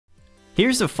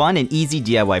Here's a fun and easy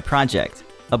DIY project.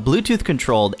 A Bluetooth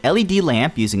controlled LED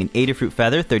lamp using an Adafruit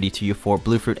Feather 32U4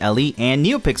 Bluefruit LE and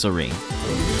NeoPixel ring.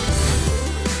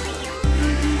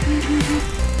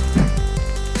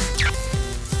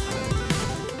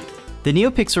 The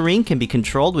NeoPixel ring can be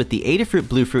controlled with the Adafruit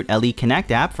Bluefruit LE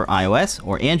Connect app for iOS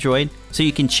or Android, so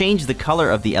you can change the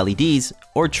color of the LEDs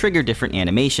or trigger different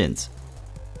animations.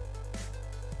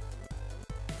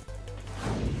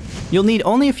 You'll need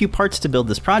only a few parts to build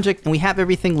this project, and we have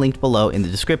everything linked below in the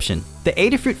description. The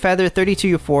Adafruit Feather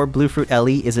 32U4 Bluefruit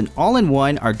LE is an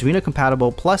all-in-one Arduino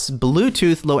compatible plus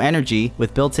Bluetooth low energy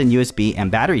with built-in USB and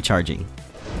battery charging.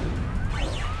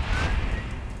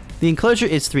 The enclosure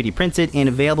is 3D printed and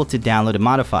available to download and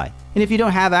modify. And if you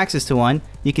don't have access to one,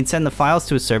 you can send the files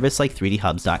to a service like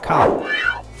 3dhubs.com.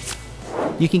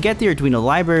 You can get the Arduino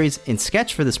libraries and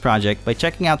sketch for this project by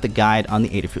checking out the guide on the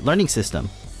Adafruit Learning System.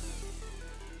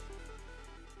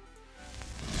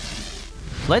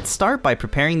 Let's start by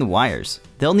preparing the wires.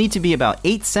 They'll need to be about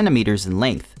 8 centimeters in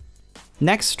length.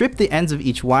 Next, strip the ends of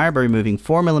each wire by removing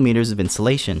 4 millimeters of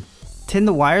insulation. Tin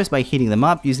the wires by heating them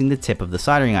up using the tip of the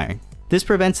soldering iron. This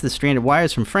prevents the stranded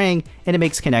wires from fraying, and it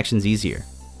makes connections easier.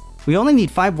 We only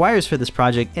need 5 wires for this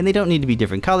project, and they don't need to be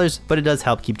different colors, but it does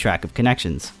help keep track of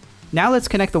connections. Now let's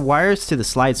connect the wires to the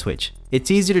slide switch.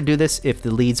 It's easier to do this if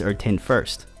the leads are tinned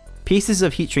first. Pieces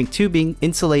of heat shrink tubing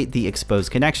insulate the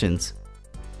exposed connections.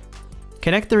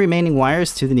 Connect the remaining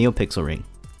wires to the NeoPixel ring.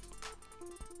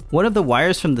 One of the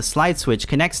wires from the slide switch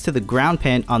connects to the ground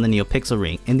pin on the NeoPixel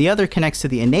ring, and the other connects to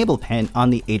the enable pin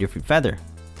on the Adafruit Feather.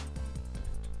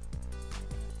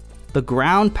 The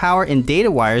ground, power, and data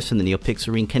wires from the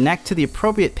NeoPixel ring connect to the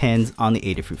appropriate pins on the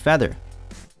Adafruit Feather.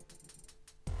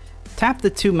 Tap the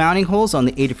 2 mounting holes on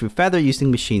the Adafruit Feather using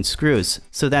machine screws,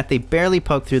 so that they barely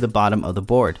poke through the bottom of the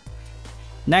board.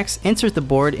 Next, insert the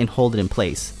board and hold it in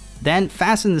place. Then,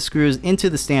 fasten the screws into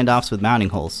the standoffs with mounting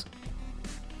holes.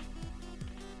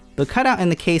 The cutout in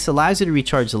the case allows you to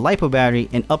recharge the LiPo battery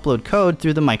and upload code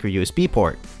through the micro USB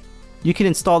port. You can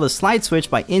install the slide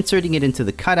switch by inserting it into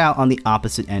the cutout on the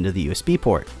opposite end of the USB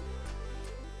port.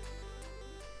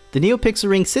 The NeoPixel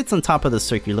ring sits on top of the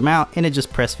circular mount, and it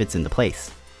just press fits into place.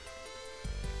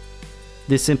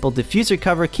 This simple diffuser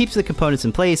cover keeps the components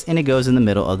in place, and it goes in the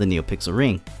middle of the NeoPixel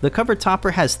ring. The cover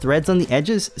topper has threads on the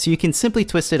edges, so you can simply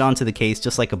twist it onto the case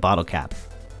just like a bottle cap.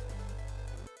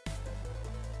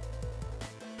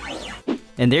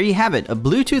 And there you have it, a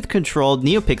Bluetooth controlled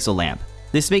NeoPixel lamp.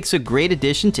 This makes a great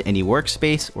addition to any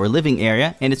workspace or living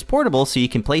area, and it's portable so you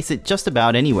can place it just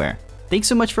about anywhere. Thanks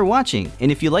so much for watching,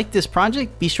 and if you like this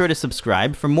project, be sure to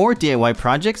subscribe for more DIY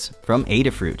projects from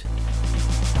Adafruit.